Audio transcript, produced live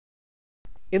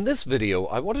In this video,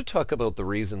 I want to talk about the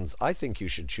reasons I think you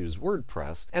should choose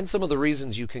WordPress and some of the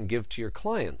reasons you can give to your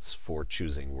clients for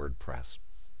choosing WordPress.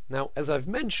 Now, as I've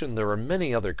mentioned, there are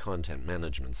many other content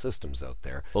management systems out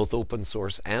there, both open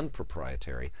source and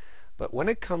proprietary. But when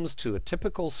it comes to a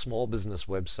typical small business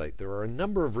website, there are a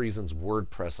number of reasons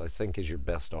WordPress I think is your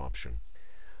best option.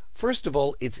 First of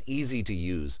all, it's easy to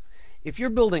use. If you're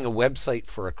building a website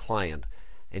for a client,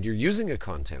 and you're using a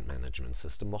content management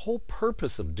system, the whole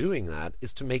purpose of doing that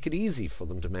is to make it easy for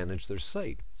them to manage their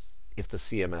site. If the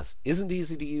CMS isn't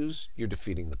easy to use, you're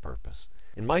defeating the purpose.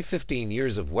 In my 15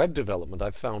 years of web development,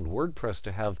 I've found WordPress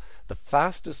to have the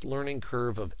fastest learning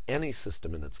curve of any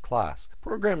system in its class.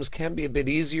 Programs can be a bit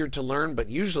easier to learn, but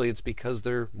usually it's because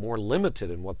they're more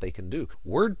limited in what they can do.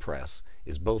 WordPress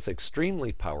is both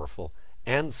extremely powerful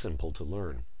and simple to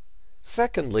learn.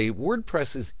 Secondly,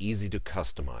 WordPress is easy to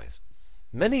customize.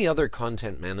 Many other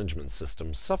content management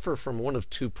systems suffer from one of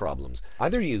two problems.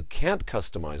 Either you can't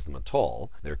customize them at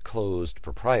all, they're closed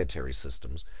proprietary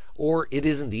systems, or it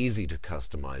isn't easy to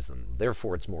customize them,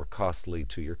 therefore it's more costly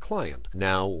to your client,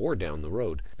 now or down the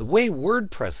road. The way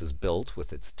WordPress is built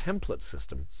with its template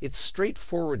system, it's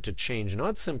straightforward to change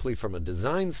not simply from a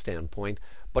design standpoint,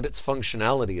 but its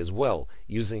functionality as well,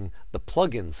 using the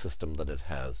plugin system that it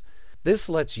has. This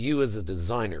lets you as a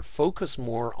designer focus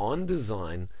more on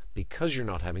design because you're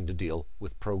not having to deal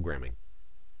with programming.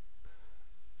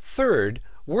 Third,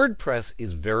 WordPress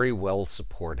is very well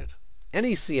supported.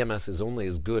 Any CMS is only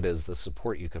as good as the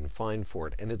support you can find for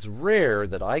it, and it's rare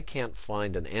that I can't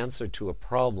find an answer to a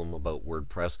problem about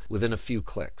WordPress within a few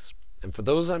clicks. And for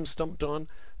those I'm stumped on,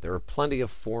 there are plenty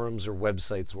of forums or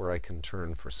websites where I can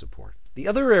turn for support. The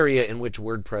other area in which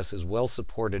WordPress is well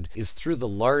supported is through the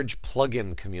large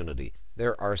plugin community.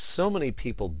 There are so many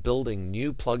people building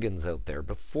new plugins out there.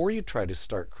 Before you try to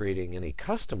start creating any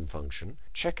custom function,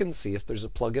 check and see if there's a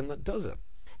plugin that does it.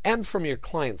 And from your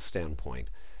client's standpoint,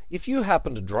 if you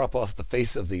happen to drop off the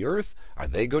face of the earth, are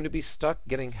they going to be stuck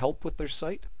getting help with their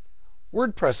site?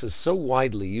 WordPress is so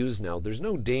widely used now, there's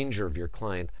no danger of your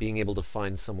client being able to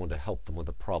find someone to help them with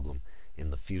a problem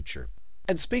in the future.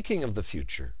 And speaking of the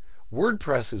future,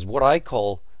 WordPress is what I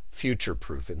call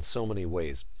future-proof in so many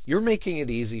ways. You're making it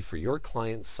easy for your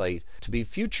client's site to be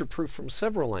future-proof from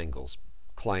several angles.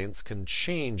 Clients can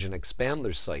change and expand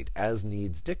their site as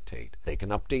needs dictate. They can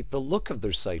update the look of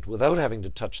their site without having to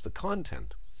touch the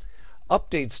content.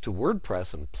 Updates to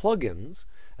WordPress and plugins,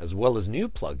 as well as new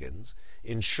plugins,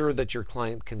 ensure that your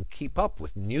client can keep up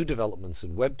with new developments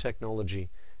in web technology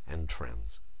and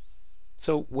trends.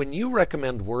 So when you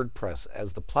recommend WordPress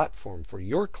as the platform for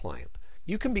your client,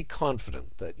 you can be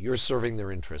confident that you're serving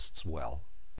their interests well.